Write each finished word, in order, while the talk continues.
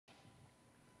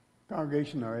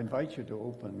Congregation, I invite you to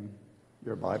open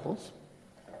your Bibles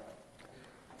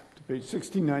to page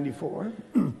 1694,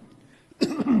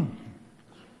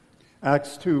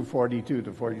 Acts 2:42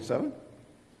 to 47.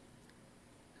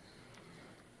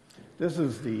 This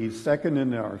is the second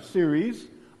in our series,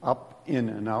 Up, In,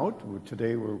 and Out.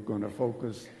 Today we're going to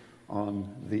focus on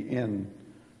the in.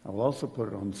 I will also put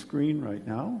it on screen right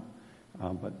now,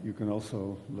 but you can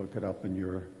also look it up in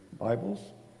your Bibles.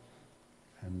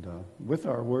 And with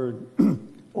our word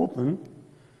open,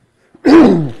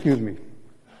 excuse me,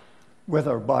 with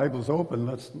our Bibles open,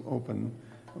 let's open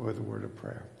with a word of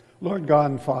prayer. Lord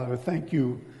God and Father, thank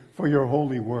you for your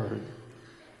holy word.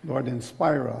 Lord,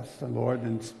 inspire us, Lord,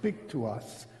 and speak to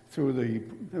us through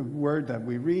the word that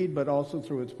we read, but also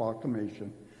through its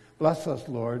proclamation. Bless us,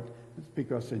 Lord, and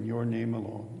speak us in your name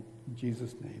alone. In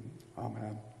Jesus' name,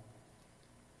 amen.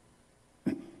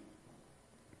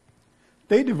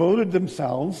 They devoted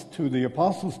themselves to the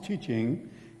apostles' teaching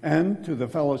and to the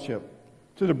fellowship,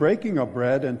 to the breaking of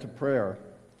bread and to prayer.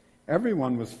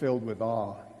 Everyone was filled with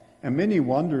awe, and many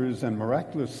wonders and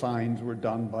miraculous signs were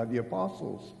done by the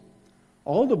apostles.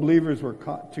 All the believers were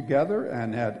together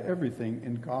and had everything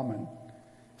in common.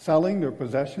 Selling their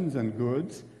possessions and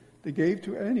goods, they gave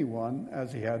to anyone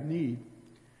as he had need.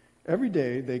 Every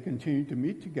day they continued to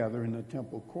meet together in the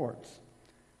temple courts.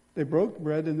 They broke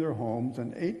bread in their homes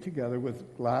and ate together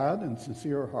with glad and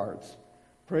sincere hearts,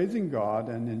 praising God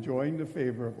and enjoying the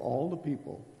favor of all the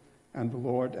people. And the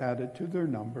Lord added to their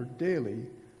number daily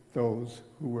those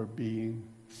who were being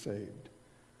saved.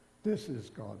 This is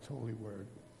God's holy word.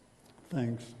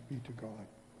 Thanks be to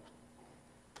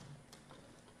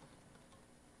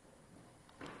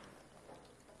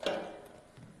God.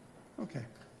 Okay.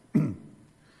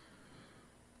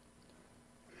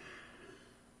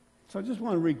 So I just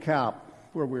want to recap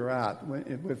where we're at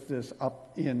with this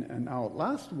up, in, and out.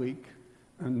 Last week,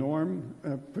 Norm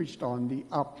preached on the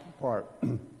up part.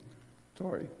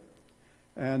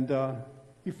 And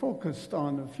he focused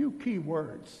on a few key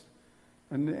words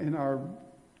and in our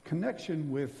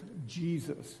connection with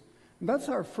Jesus. And that's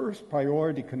our first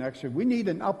priority connection. We need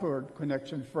an upward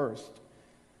connection first.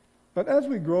 But as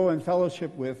we grow in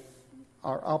fellowship with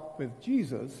our up with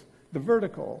Jesus, the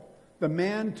vertical, the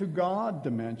man-to-God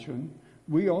dimension,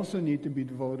 we also need to be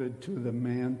devoted to the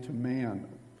man-to-man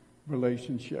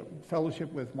relationship,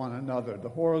 fellowship with one another, the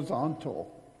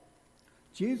horizontal.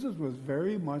 Jesus was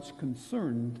very much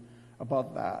concerned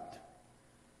about that.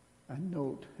 And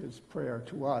note his prayer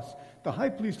to us. The high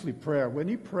priestly prayer, when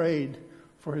he prayed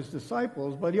for his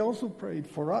disciples, but he also prayed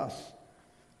for us.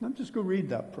 And I'm just going to read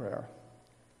that prayer.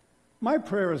 My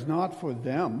prayer is not for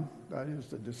them, that is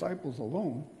the disciples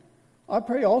alone. I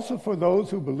pray also for those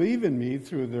who believe in me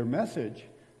through their message,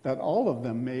 that all of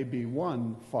them may be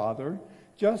one, Father,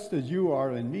 just as you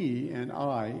are in me and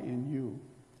I in you.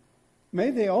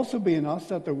 May they also be in us,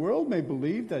 that the world may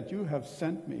believe that you have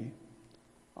sent me.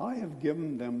 I have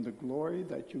given them the glory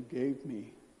that you gave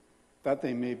me, that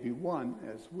they may be one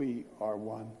as we are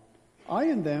one. I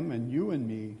in them and you in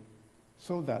me,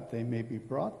 so that they may be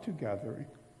brought together in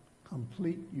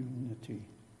complete unity.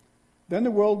 Then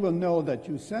the world will know that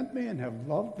you sent me and have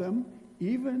loved them,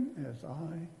 even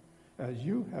as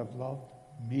you have loved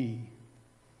me.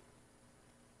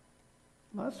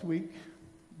 Last week,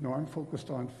 Norm focused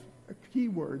on key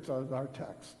words of our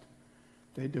text.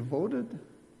 They devoted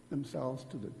themselves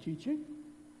to the teaching,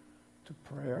 to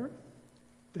prayer.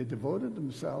 They devoted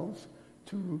themselves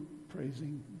to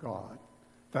praising God,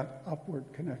 that upward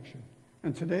connection.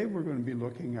 And today we're going to be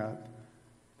looking at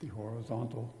the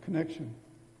horizontal connection.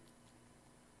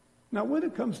 Now, when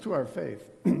it comes to our faith,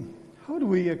 how do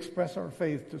we express our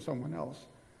faith to someone else?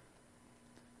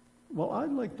 Well, I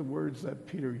like the words that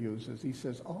Peter uses. He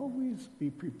says, always be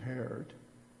prepared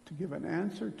to give an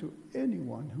answer to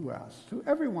anyone who asks, to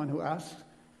everyone who asks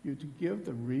you to give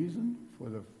the reason for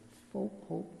the full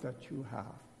hope that you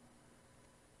have.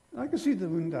 And I can see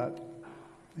doing that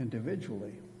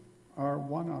individually, our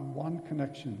one-on-one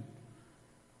connection.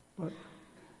 But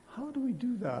how do we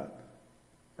do that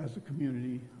as a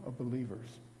community of believers?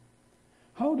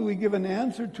 How do we give an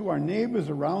answer to our neighbors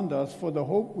around us for the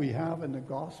hope we have in the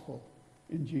gospel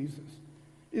in Jesus?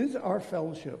 Is our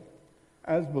fellowship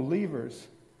as believers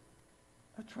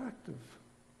attractive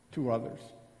to others?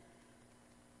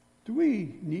 Do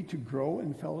we need to grow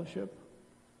in fellowship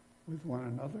with one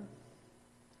another?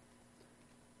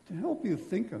 To help you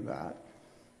think of that,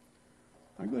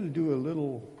 I'm going to do a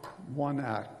little one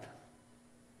act.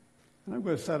 And I'm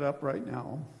going to set it up right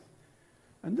now.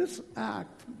 And this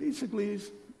act basically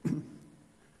is,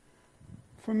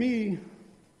 for me,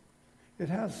 it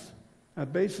has a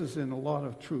basis in a lot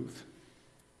of truth.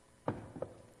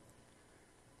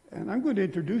 And I'm going to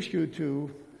introduce you to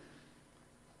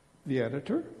the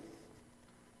editor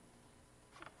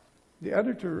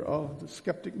of the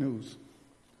Skeptic News.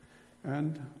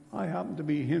 And I happen to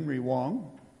be Henry Wong,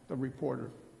 the reporter.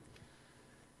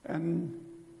 And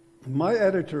my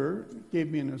editor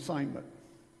gave me an assignment.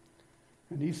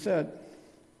 And he said,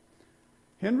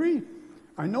 Henry,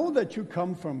 I know that you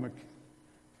come from a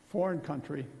foreign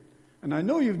country, and I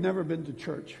know you've never been to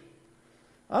church.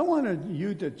 I wanted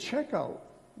you to check out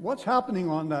what's happening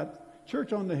on that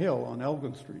church on the hill on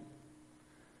Elgin Street.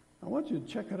 I want you to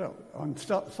check it out, on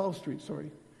South Street,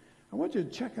 sorry. I want you to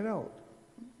check it out.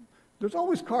 There's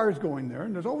always cars going there,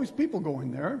 and there's always people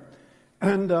going there.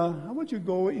 And I want you to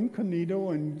go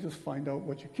incognito and just find out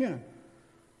what you can.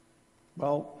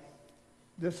 Well,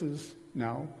 this is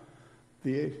now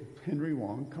the Henry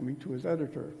Wong coming to his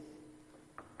editor.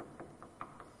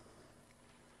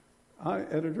 Hi,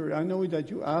 editor, I know that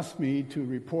you asked me to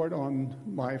report on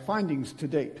my findings to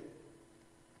date.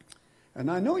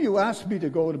 And I know you asked me to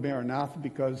go to Maranatha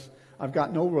because I've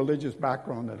got no religious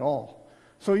background at all.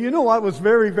 So I was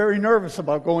very, very nervous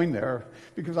about going there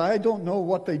because I don't know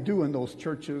what they do in those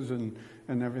churches and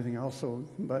everything else.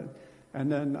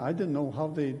 And then I didn't know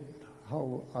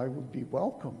how I would be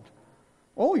welcomed.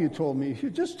 Oh, you told me,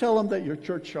 you just tell them that you're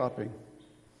church shopping,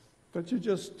 that you're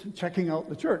just checking out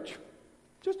the church.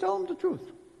 Just tell them the truth.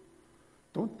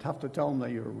 Don't have to tell them that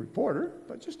you're a reporter,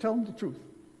 but just tell them the truth.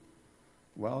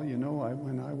 Well,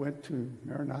 when I went to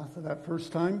Maranatha that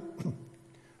first time,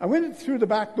 I went through the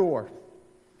back door.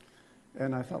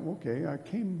 And I thought, okay, I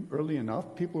came early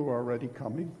enough. People were already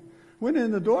coming. Went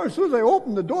in the door. As soon as I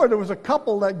opened the door, there was a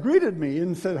couple that greeted me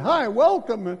and said, hi,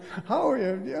 welcome. How are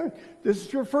you? Yeah, this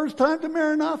is your first time to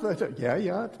Maranatha? I said,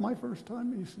 yeah, it's my first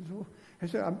time. He said, I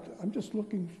said, I'm just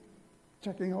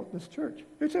checking out this church.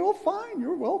 He said, oh, fine,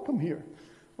 you're welcome here.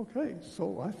 Okay,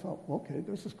 so I thought, okay,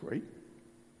 this is great.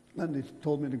 And they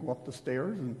told me to go up the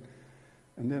stairs, and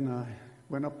then I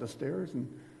went up the stairs, and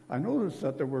I noticed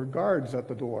that there were guards at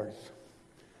the doors.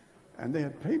 And they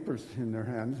had papers in their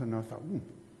hands, and I thought,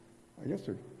 I guess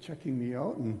they're checking me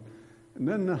out. And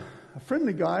then a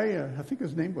friendly guy, I think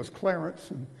his name was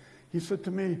Clarence, and he said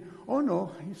to me, oh,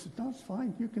 no. He said, no, it's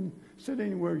fine. You can sit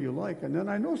anywhere you like. And then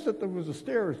I noticed that there was a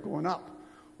stairs going up.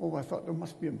 Oh, I thought there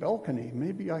must be a balcony.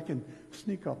 Maybe I can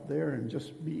sneak up there and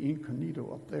just be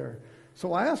incognito up there.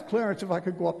 So I asked Clarence if I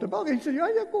could go up the balcony. He said, yeah,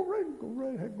 go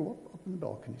right ahead, go up in the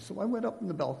balcony. So I went up in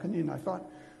the balcony, and I thought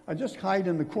I'd just hide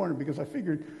in the corner because I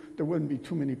figured there wouldn't be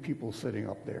too many people sitting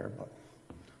up there. But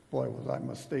boy, was I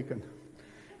mistaken.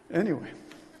 Anyway,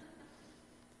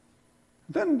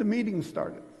 then the meeting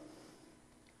started.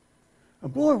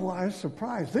 And boy, was I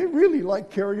surprised. They really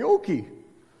like karaoke.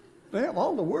 They have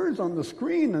all the words on the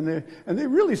screen, and they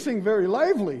really sing very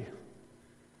lively.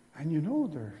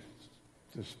 And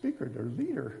their speaker, their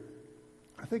leader,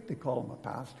 I think they call him a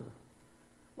pastor.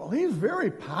 Well, he's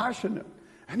very passionate,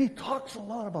 and he talks a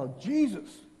lot about Jesus.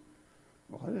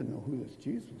 Well, I didn't know who this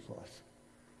Jesus was.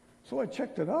 So I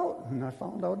checked it out, and I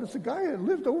found out it's a guy that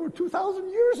lived over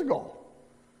 2,000 years ago.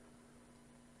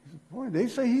 He said, boy, they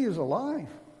say he is alive,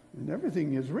 and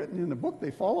everything is written in the book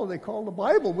they call the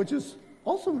Bible, which is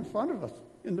also in front of us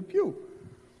in the pew.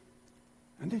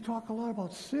 And they talk a lot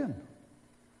about sin.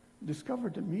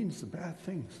 Discovered it means the bad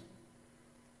things.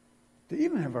 They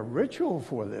even have a ritual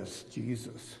for this,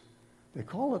 Jesus. They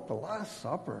call it the Last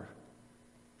Supper.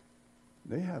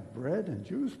 They have bread and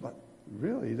juice, but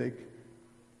really they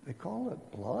call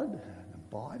it blood and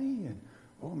body. And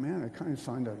oh man, it kind of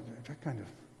sounded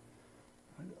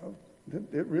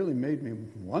it really made me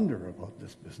wonder about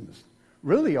this business.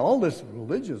 Really, all this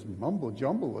religious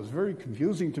mumbo-jumbo was very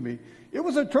confusing to me. It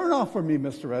was a turnoff for me,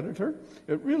 Mr. Editor.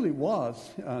 It really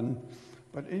was.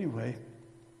 But anyway,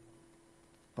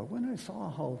 but when I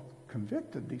saw how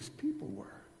convicted these people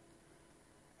were,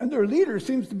 and their leader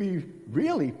seems to be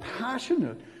really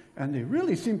passionate, and they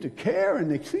really seem to care,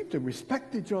 and they seem to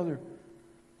respect each other,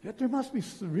 yet there must be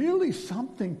really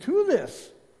something to this,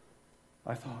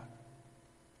 I thought.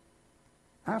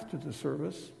 After the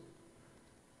service,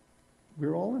 we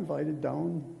were all invited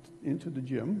down into the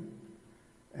gym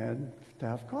and to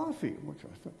have coffee, which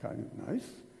I thought kind of nice.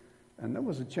 And that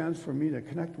was a chance for me to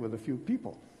connect with a few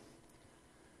people.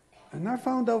 And I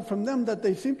found out from them that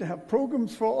they seem to have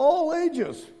programs for all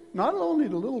ages. Not only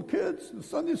the little kids, the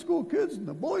Sunday school kids, and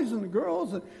the boys and the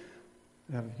girls. And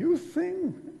they have a youth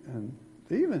thing, and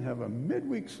they even have a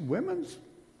midweek's women's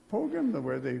program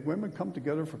where women come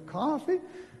together for coffee.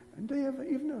 And they have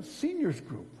even a seniors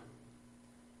group.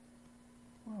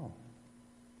 Wow.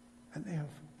 And they have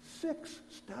 6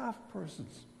 staff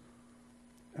persons.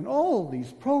 And all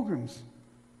these programs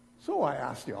So I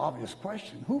asked the obvious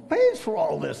question, who pays for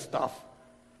all this stuff?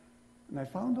 And I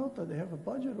found out that they have a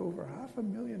budget over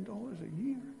 $500,000 a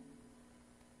year.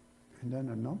 And then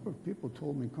a number of people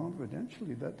told me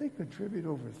confidentially that they contribute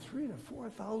over $3,000 to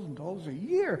 $4,000 a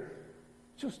year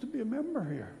just to be a member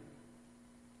here.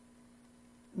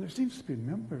 And there seems to be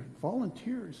members,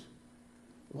 volunteers,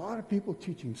 a lot of people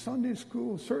teaching Sunday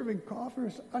school, serving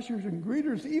coffers, ushers and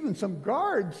greeters, even some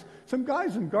guards, some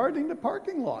guys in guarding the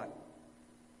parking lot.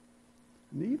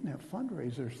 And they even have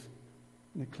fundraisers,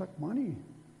 and they collect money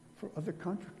for other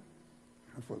countries,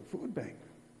 for the food bank.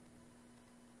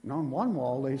 And on one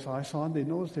wall I saw, they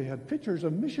noticed they had pictures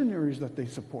of missionaries that they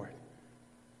support.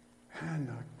 And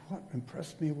what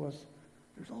impressed me was,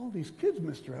 there's all these kids,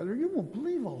 Mr. Heather. You won't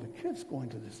believe all the kids going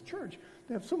to this church.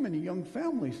 They have so many young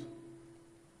families.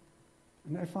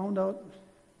 And I found out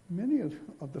many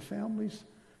of the families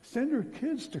send their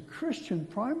kids to Christian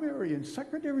primary and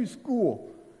secondary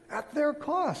school at their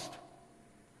cost.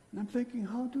 And I'm thinking,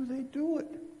 how do they do it?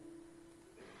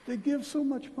 They give so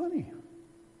much money.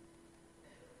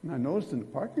 And I noticed in the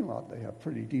parking lot they have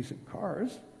pretty decent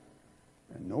cars,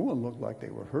 and no one looked like they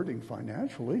were hurting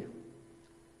financially.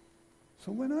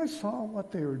 So when I saw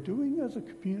what they were doing as a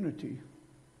community,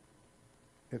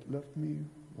 it left me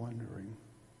wondering,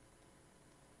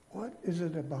 what is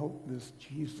it about this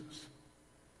Jesus?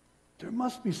 There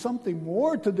must be something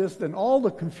more to this than all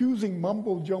the confusing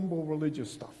mumbo-jumbo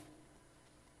religious stuff.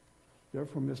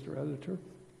 Therefore, Mr. Editor,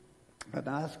 I'm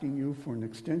asking you for an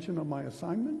extension of my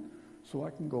assignment so I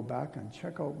can go back and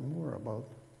check out more about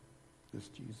this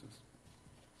Jesus.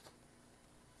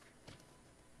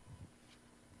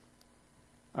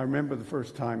 I remember the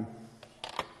first time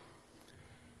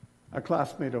a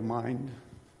classmate of mine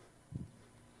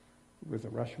with a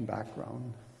Russian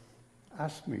background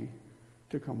asked me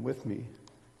to come with me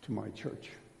to my church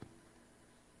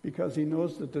because he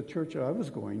knows that the church I was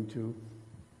going to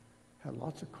had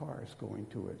lots of cars going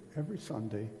to it every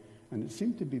Sunday, and it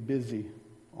seemed to be busy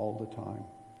all the time.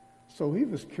 So he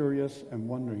was curious and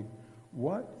wondering,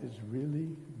 what is really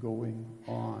going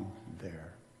on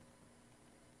there?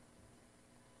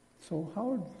 So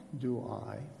how do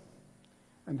I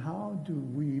and how do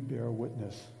we bear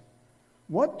witness?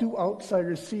 What do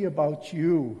outsiders see about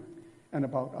you and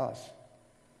about us?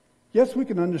 Yes, we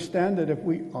can understand that if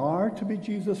we are to be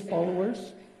Jesus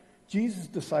followers, Jesus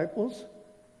disciples,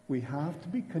 we have to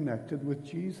be connected with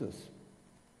Jesus.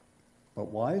 But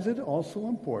why is it also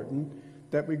important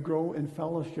that we grow in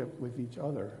fellowship with each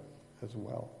other as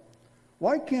well?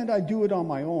 Why can't I do it on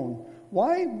my own?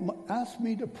 Why ask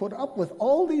me to put up with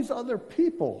all these other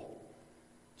people?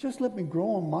 Just let me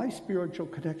grow in my spiritual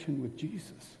connection with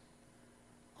Jesus.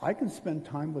 I can spend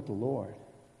time with the Lord,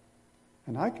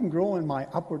 and I can grow in my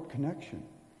upward connection.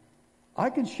 I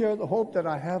can share the hope that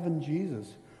I have in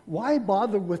Jesus. Why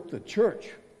bother with the church?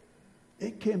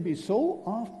 It can be so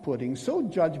off-putting, so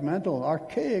judgmental,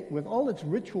 archaic with all its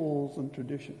rituals and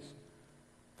traditions.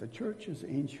 The church is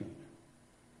ancient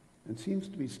and seems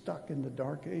to be stuck in the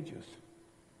dark ages.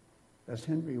 As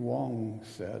Henry Wong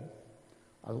said,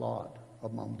 a lot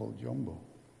of mumbo-jumbo.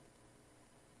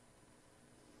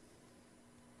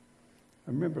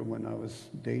 I remember when I was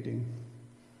dating,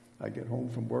 I'd get home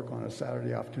from work on a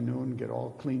Saturday afternoon, get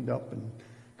all cleaned up and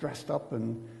dressed up,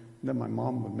 and then my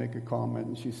mom would make a comment,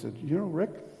 and she said, you know,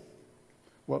 Rick,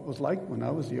 what it was like when I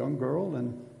was a young girl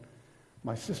and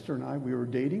my sister and I, we were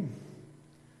dating,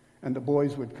 and the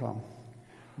boys would come.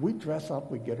 We'd dress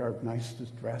up, we'd get our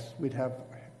nicest dress, we'd have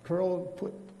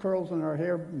put curls in our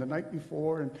hair the night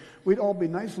before, and we'd all be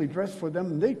nicely dressed for them,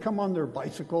 and they'd come on their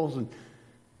bicycles, and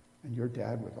your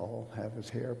dad would all have his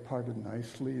hair parted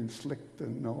nicely and slicked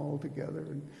and all together,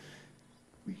 and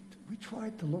we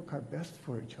tried to look our best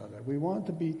for each other. We wanted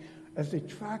to be as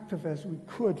attractive as we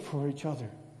could for each other.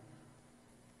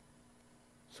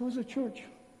 So as a church,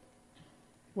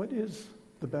 what is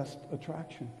the best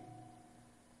attraction?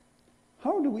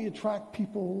 How do we attract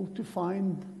people to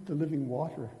find the living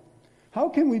water? How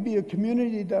can we be a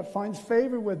community that finds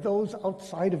favor with those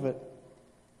outside of it?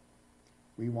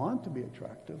 We want to be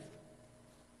attractive,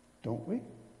 don't we?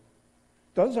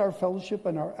 Does our fellowship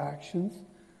and our actions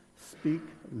speak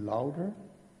louder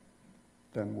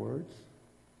than words?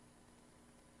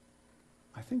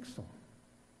 I think so.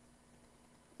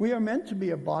 We are meant to be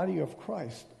a body of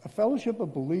Christ, a fellowship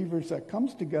of believers that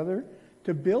comes together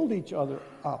to build each other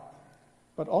up,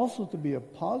 but also to be a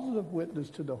positive witness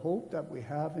to the hope that we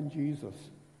have in Jesus.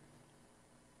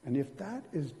 And if that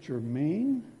is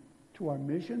germane to our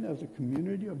mission as a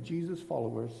community of Jesus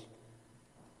followers,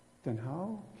 then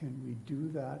how can we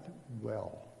do that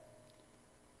well?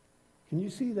 Can you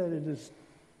see that it is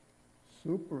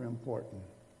super important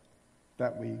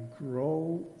that we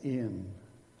grow in,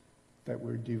 that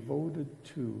we're devoted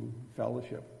to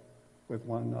fellowship with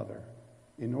one another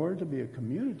in order to be a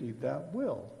community that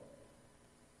will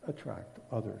attract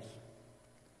others.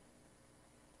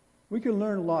 We can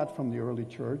learn a lot from the early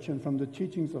church and from the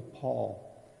teachings of Paul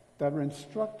that are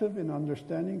instructive in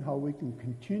understanding how we can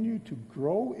continue to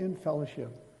grow in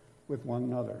fellowship with one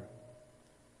another.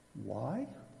 Why?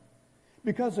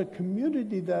 Because a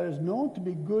community that is known to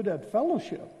be good at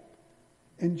fellowship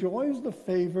enjoys the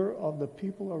favor of the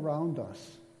people around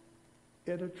us.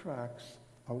 It attracts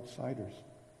outsiders.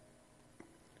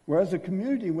 Whereas a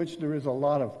community in which there is a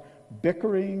lot of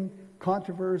bickering,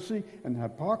 controversy, and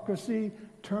hypocrisy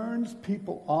turns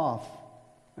people off,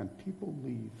 and people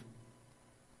leave.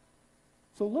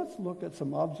 So let's look at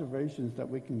some observations that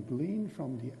we can glean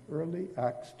from the early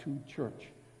Acts 2 church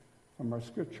from our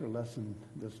scripture lesson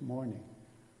this morning.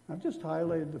 I've just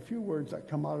highlighted a few words that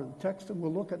come out of the text, and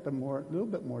we'll look at them a little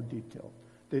bit more detailed.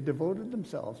 They devoted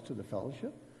themselves to the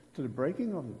fellowship, to the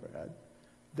breaking of the bread.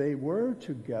 They were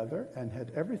together and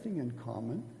had everything in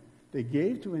common. They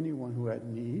gave to anyone who had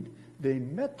need. They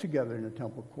met together in the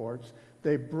temple courts.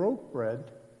 They broke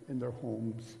bread in their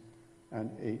homes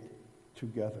and ate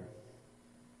together.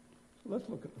 So let's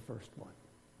look at the first one.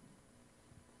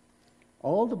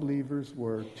 All the believers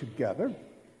were together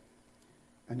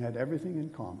and had everything in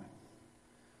common.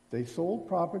 They sold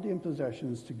property and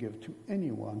possessions to give to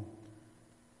anyone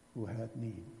who had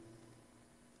need.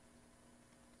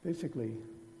 Basically,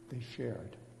 they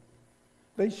shared.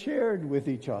 They shared with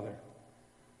each other.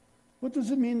 What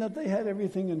does it mean that they had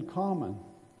everything in common?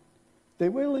 They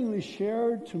willingly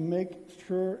shared to make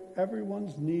sure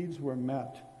everyone's needs were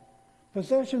met.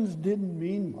 Possessions didn't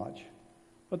mean much,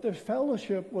 but their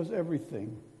fellowship was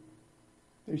everything.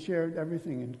 They shared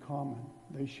everything in common.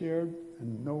 They shared,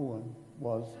 and no one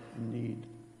was in need.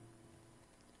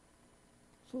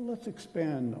 So let's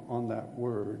expand on that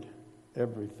word,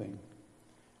 everything.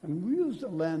 And we use the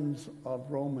lens of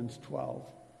Romans 12,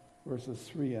 verses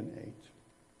 3 and 8.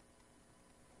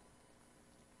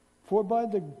 For by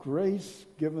the grace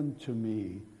given to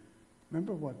me,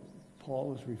 remember what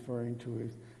Paul is referring to,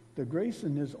 is the grace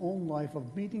in his own life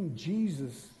of meeting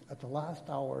Jesus at the last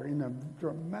hour in a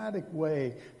dramatic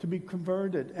way, to be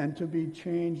converted and to be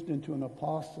changed into an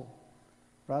apostle,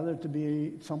 rather to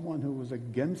be someone who was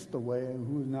against the way and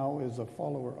who now is a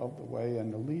follower of the way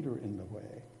and a leader in the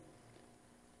way.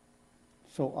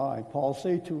 So I, Paul,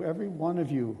 say to every one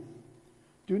of you,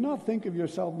 do not think of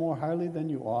yourself more highly than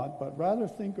you ought, but rather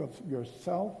think of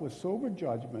yourself with sober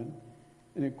judgment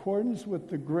in accordance with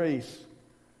the grace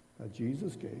that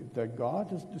Jesus gave, that God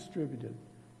has distributed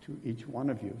to each one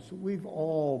of you. So we've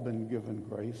all been given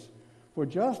grace. For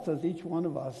just as each one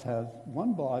of us has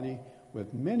one body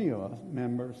with many of us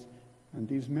members, and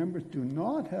these members do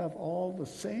not have all the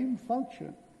same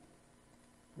function,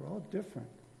 we're all different.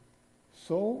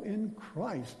 So in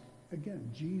Christ,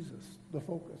 again, Jesus, the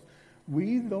focus,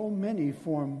 we, though many,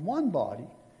 form one body,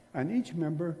 and each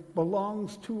member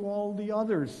belongs to all the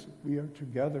others. We are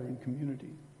together in community.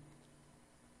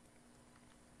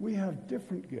 We have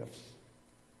different gifts.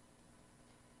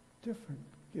 Different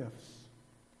gifts.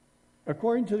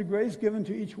 According to the grace given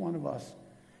to each one of us.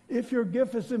 If your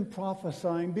gift is in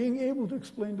prophesying, being able to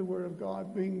explain the Word of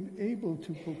God, being able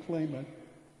to proclaim it,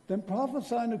 then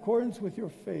prophesy in accordance with your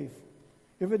faith.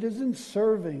 If it is in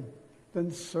serving,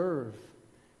 then serve.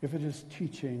 If it is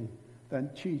teaching, then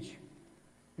teach.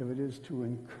 If it is to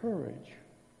encourage,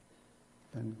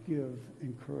 then give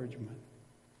encouragement.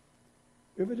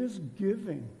 If it is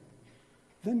giving,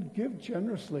 then give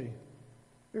generously.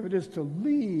 If it is to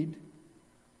lead,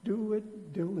 do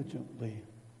it diligently.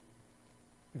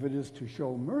 If it is to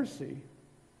show mercy,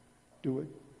 do it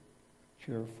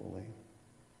cheerfully.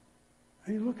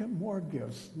 And you look at more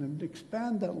gifts and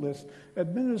expand that list.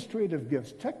 Administrative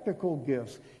gifts, technical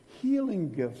gifts,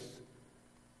 healing gifts,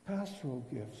 pastoral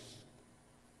gifts,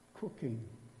 cooking,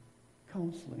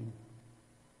 counseling.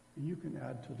 And you can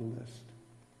add to the list.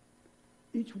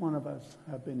 Each one of us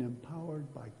have been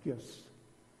empowered by gifts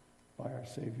by our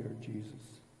Savior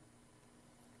Jesus.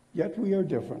 Yet we are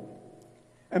different.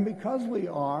 And because we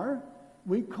are,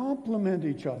 we complement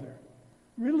each other.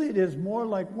 Really, it is more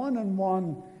like 1 and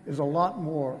 1 is a lot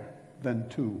more than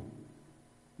 2.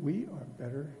 We are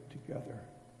better together.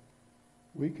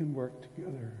 We can work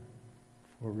together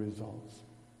for results.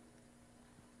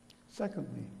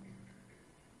 Secondly,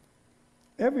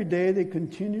 every day they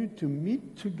continued to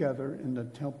meet together in the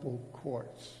temple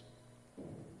courts.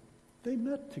 They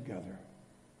met together.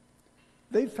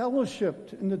 They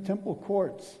fellowshiped in the temple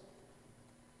courts.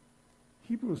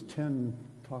 Hebrews 10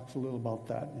 talks a little about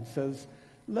that. It says,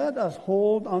 let us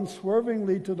hold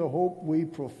unswervingly to the hope we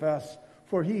profess.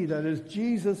 For he, that is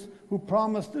Jesus, who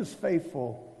promised, is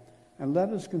faithful. And let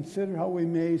us consider how we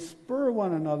may spur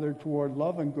one another toward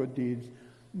love and good deeds,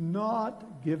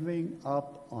 not giving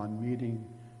up on meeting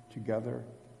together,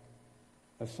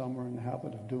 as some are in the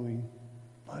habit of doing,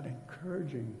 but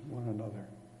encouraging one another.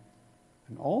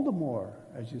 And all the more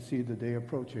as you see the day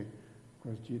approaching. Of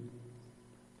course,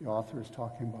 the author is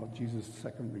talking about Jesus'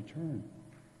 second return.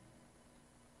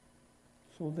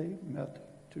 So they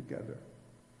met together.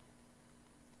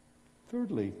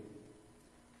 Thirdly,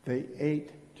 they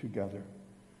ate together.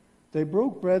 They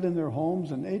broke bread in their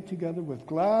homes and ate together with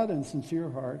glad and sincere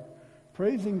heart,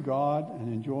 praising God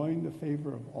and enjoying the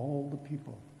favor of all the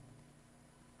people.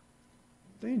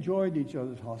 They enjoyed each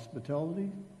other's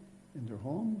hospitality in their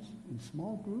homes, in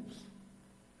small groups,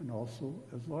 and also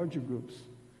as larger groups.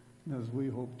 And as we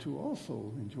hope to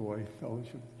also enjoy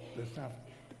fellowship this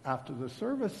after the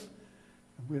service,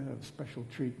 we have a special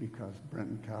treat because Brent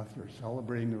and Kath are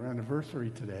celebrating their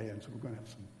anniversary today, and so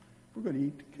we're going to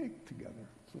eat cake together.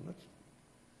 So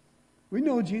we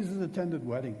know Jesus attended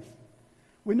weddings.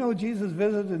 We know Jesus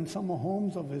visited in some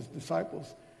homes of his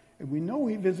disciples, and we know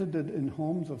he visited in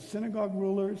homes of synagogue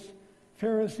rulers,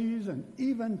 Pharisees, and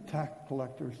even tax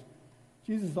collectors.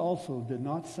 Jesus also did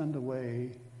not send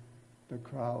away the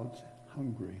crowds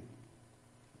hungry,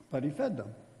 but he fed them.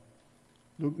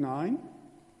 Luke 9,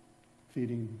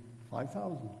 feeding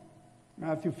 5,000.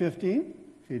 Matthew 15,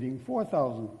 feeding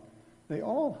 4,000. They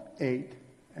all ate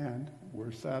and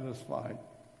were satisfied.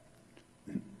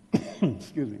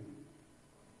 Excuse me.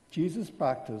 Jesus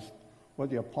practiced what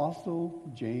the Apostle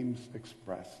James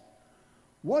expressed.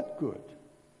 What good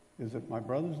is it, my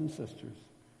brothers and sisters,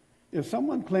 if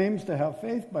someone claims to have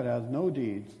faith but has no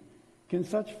deeds? Can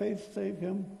such faith save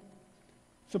him?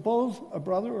 Suppose a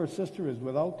brother or sister is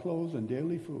without clothes and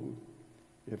daily food.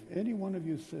 If any one of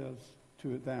you says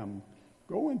to them,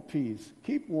 "Go in peace,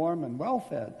 keep warm and well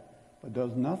fed," but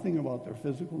does nothing about their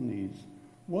physical needs,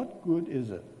 what good is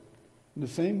it? In the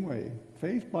same way,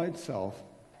 faith by itself,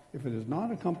 if it is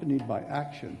not accompanied by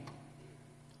action,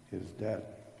 is dead.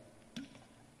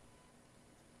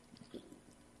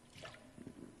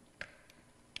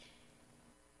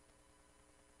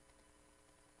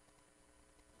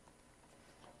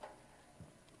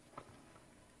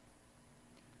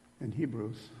 In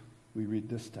Hebrews, we read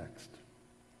this text.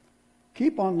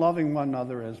 Keep on loving one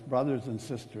another as brothers and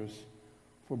sisters,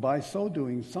 for by so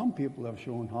doing, some people have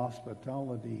shown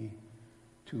hospitality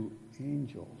to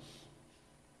angels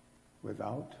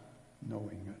without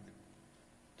knowing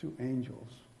it. To angels.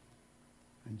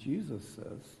 And Jesus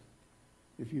says,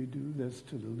 if you do this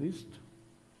to the least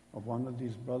of one of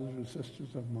these brothers or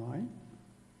sisters of mine,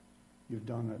 you've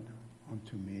done it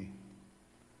unto me.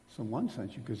 So in one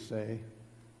sense, you could say,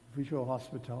 if we show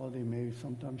hospitality, maybe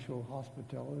sometimes show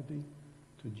hospitality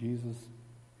to Jesus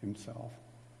himself.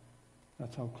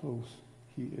 That's how close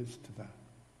he is to that.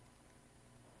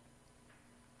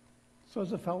 So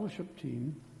as a fellowship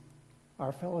team,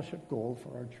 our fellowship goal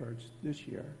for our church this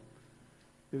year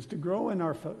is to grow in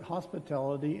our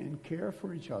hospitality and care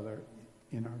for each other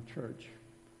in our church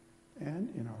and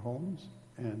in our homes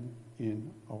and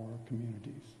in our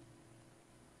communities.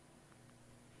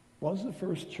 Was the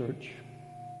first church,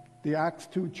 the Acts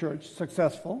 2 church,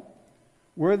 successful?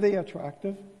 Were they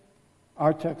attractive?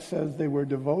 Our text says they were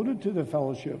devoted to the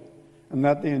fellowship and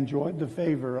that they enjoyed the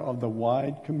favor of the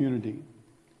wide community.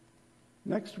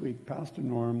 Next week, Pastor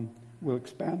Norm will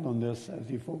expand on this as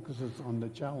he focuses on the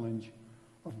challenge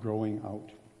of growing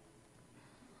out.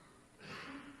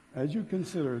 As you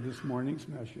consider this morning's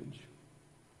message,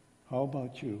 how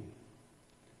about you?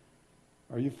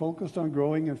 Are you focused on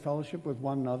growing in fellowship with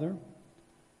one another?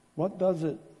 What does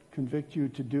it convict you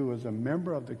to do as a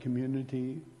member of the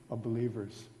community of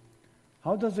believers?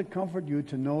 How does it comfort you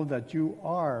to know that you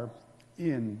are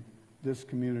in this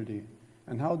community?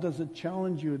 And how does it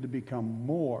challenge you to become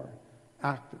more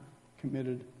active,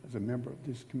 committed as a member of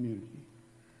this community?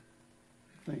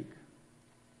 Think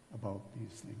about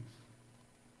these things.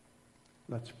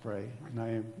 Let's pray, and I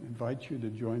invite you to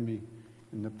join me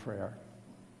in the prayer.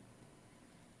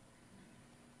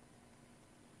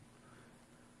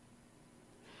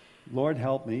 Lord,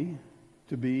 help me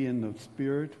to be in the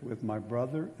Spirit with my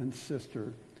brother and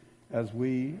sister as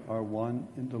we are one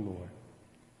in the Lord.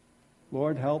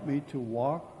 Lord, help me to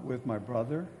walk with my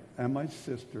brother and my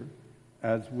sister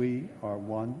as we are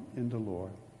one in the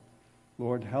Lord.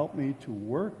 Lord, help me to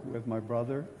work with my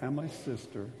brother and my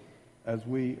sister as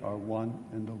we are one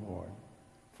in the Lord.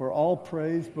 For all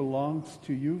praise belongs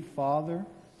to you, Father,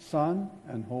 Son,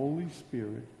 and Holy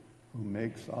Spirit, who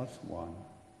makes us one.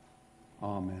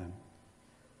 Amen.